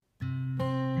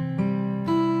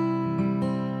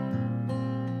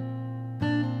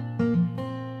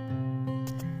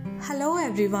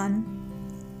everyone,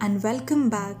 and welcome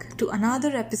back to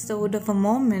another episode of A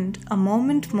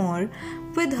Moment More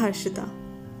with Harshita.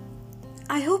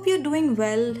 I hope you're doing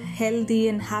well, healthy,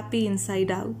 and happy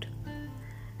inside out.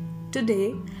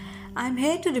 Today, I'm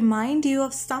here to remind you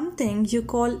of something you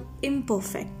call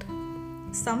imperfect,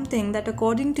 something that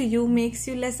according to you makes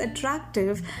you less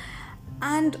attractive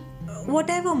and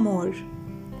whatever more.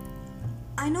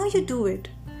 I know you do it,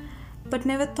 but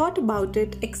never thought about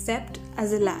it except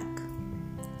as a lack.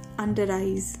 Under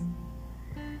eyes.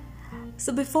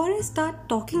 So before I start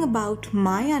talking about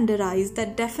my under eyes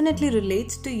that definitely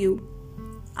relates to you,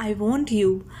 I want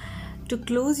you to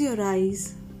close your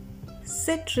eyes,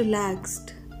 sit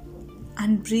relaxed,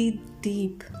 and breathe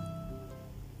deep.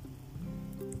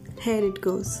 Here it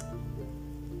goes.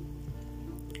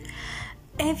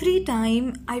 Every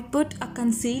time I put a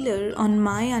concealer on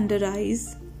my under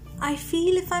eyes, I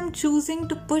feel if I'm choosing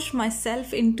to push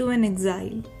myself into an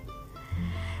exile.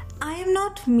 I am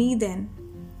not me then,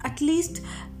 at least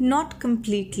not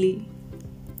completely.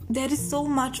 There is so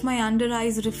much my under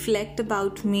eyes reflect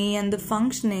about me and the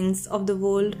functionings of the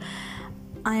world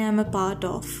I am a part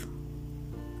of.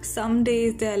 Some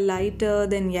days they are lighter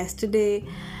than yesterday,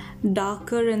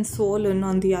 darker and swollen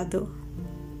on the other.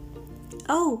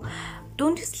 Oh,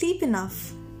 don't you sleep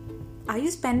enough? Are you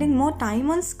spending more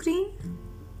time on screen?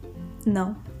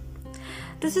 No.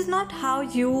 This is not how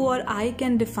you or I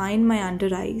can define my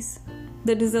under eyes.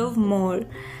 They deserve more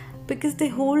because they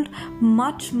hold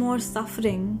much more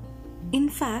suffering. In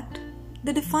fact,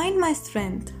 they define my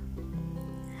strength.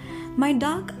 My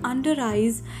dark under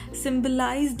eyes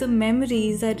symbolize the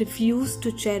memories I refuse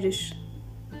to cherish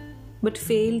but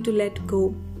fail to let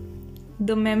go.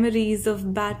 The memories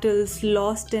of battles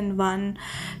lost and won,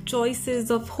 choices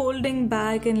of holding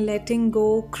back and letting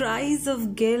go, cries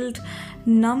of guilt,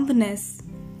 numbness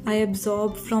I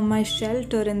absorb from my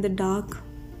shelter in the dark,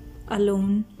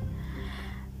 alone,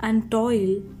 and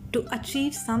toil to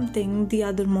achieve something the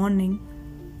other morning.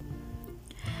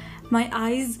 My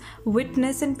eyes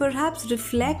witness and perhaps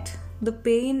reflect the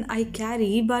pain I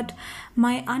carry, but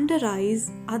my under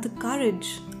eyes are the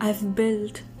courage I've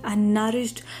built and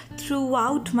nourished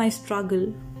throughout my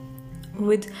struggle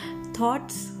with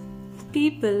thoughts,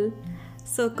 people,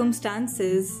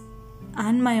 circumstances,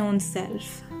 and my own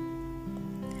self.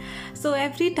 So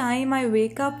every time I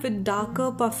wake up with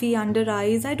darker, puffy under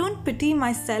eyes, I don't pity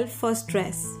myself for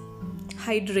stress,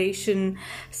 hydration,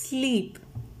 sleep,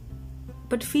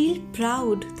 but feel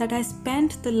proud that I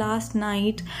spent the last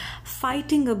night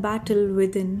fighting a battle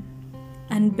within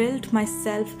and built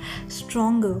myself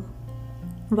stronger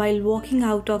while walking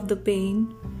out of the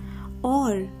pain,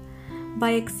 or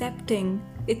by accepting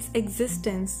its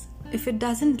existence if it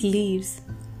doesn't leave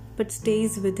but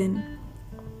stays within.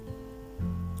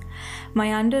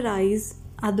 My under eyes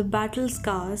are the battle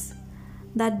scars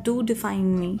that do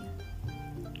define me.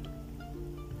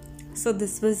 So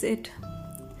this was it.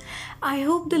 I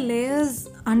hope the layers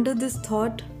under this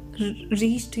thought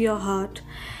reached your heart,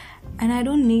 and I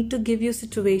don't need to give you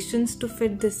situations to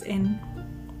fit this in.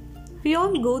 We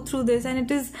all go through this and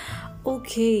it is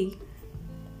okay.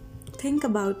 Think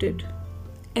about it.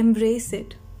 Embrace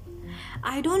it.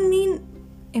 I don't mean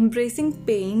embracing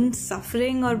pain,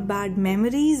 suffering, or bad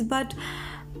memories, but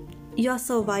your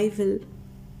survival,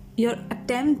 your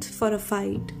attempt for a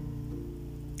fight.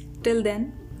 Till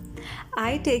then,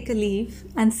 I take a leave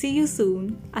and see you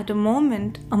soon at A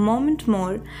Moment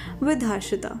More with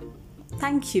Harshita.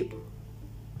 Thank you.